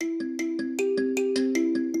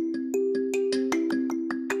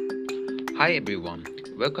Hi everyone,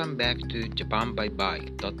 welcome back to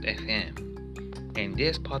japanbybike.fm. In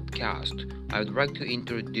this podcast, I would like to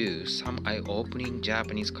introduce some eye-opening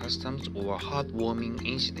Japanese customs or heartwarming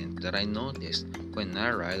incidents that I noticed when I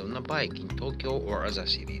ride on a bike in Tokyo or other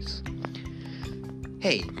cities.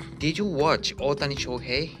 Hey, did you watch Ohtani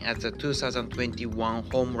Shohei at the 2021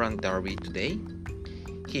 Home Run Derby today?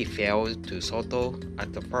 He failed to Soto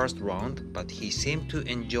at the first round, but he seemed to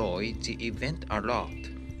enjoy the event a lot.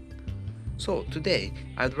 So today,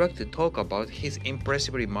 I'd like to talk about his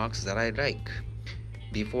impressive remarks that I like.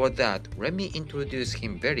 Before that, let me introduce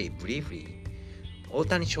him very briefly.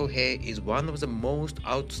 Ohtani Shohei is one of the most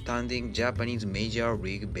outstanding Japanese Major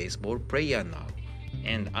League Baseball player now,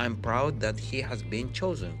 and I'm proud that he has been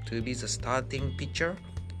chosen to be the starting pitcher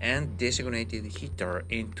and designated hitter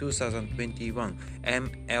in 2021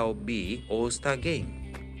 MLB All-Star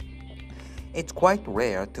Game. It's quite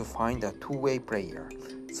rare to find a two-way player,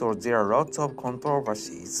 so there are lots of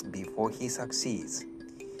controversies before he succeeds.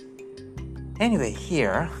 Anyway,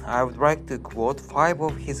 here I would like to quote 5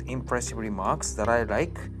 of his impressive remarks that I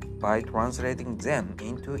like by translating them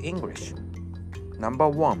into English. Number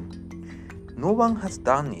 1. No one has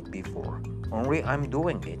done it before, only I'm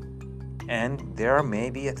doing it. And there may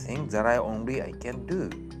be a thing that I can do.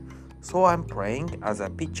 So I'm playing as a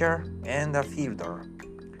pitcher and a fielder.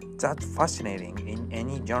 That's fascinating in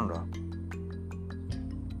any genre.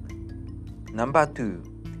 Number 2.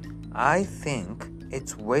 I think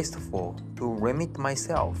it's wasteful to limit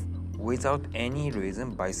myself without any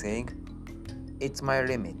reason by saying, it's my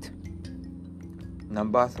limit.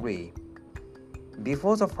 Number 3.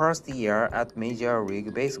 Before the first year at Major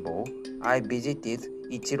League Baseball, I visited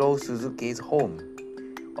Ichiro Suzuki's home.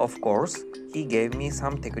 Of course, he gave me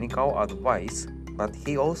some technical advice, but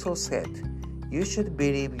he also said, you should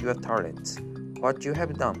believe your talents, what you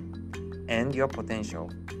have done, and your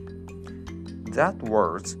potential. That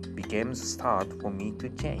words became the start for me to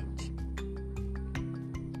change.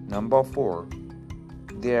 Number 4.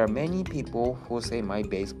 There are many people who say my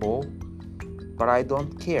baseball, but I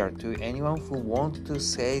don't care to anyone who wants to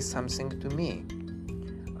say something to me.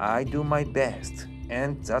 I do my best,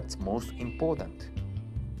 and that's most important.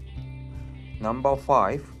 Number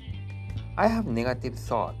 5. I have negative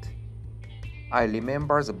thought. I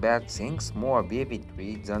remember the bad things more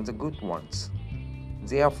vividly than the good ones.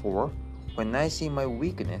 Therefore, when I see my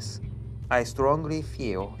weakness, I strongly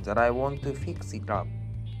feel that I want to fix it up.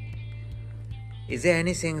 Is there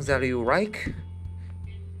anything that you like?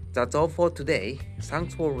 That's all for today.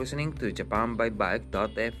 Thanks for listening to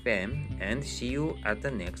japanbybike.fm and see you at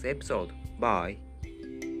the next episode. Bye.